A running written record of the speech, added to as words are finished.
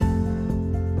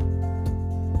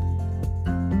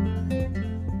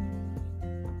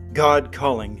God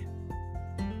Calling,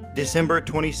 December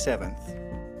 27th.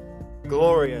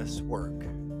 Glorious work.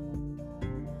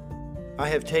 I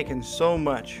have taken so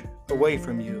much away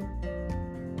from you,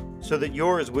 so that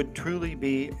yours would truly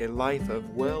be a life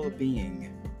of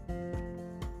well-being.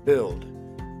 Build,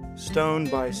 stone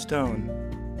by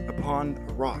stone, upon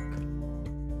a rock.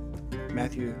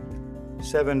 Matthew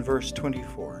 7, verse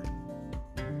 24.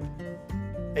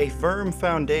 A firm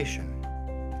foundation.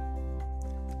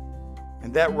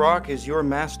 And that rock is your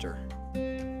master.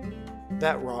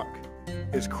 That rock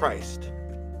is Christ.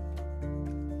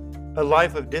 A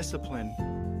life of discipline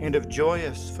and of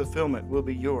joyous fulfillment will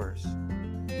be yours.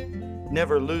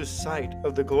 Never lose sight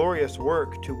of the glorious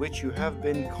work to which you have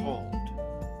been called.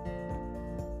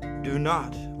 Do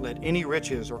not let any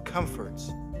riches or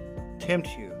comforts tempt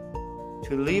you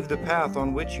to leave the path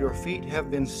on which your feet have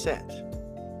been set,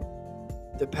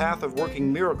 the path of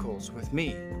working miracles with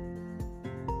me.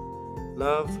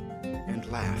 Love and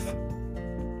laugh.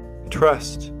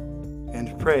 Trust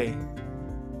and pray.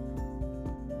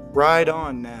 Ride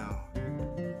on now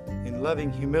in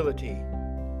loving humility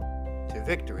to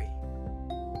victory.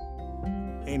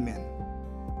 Amen.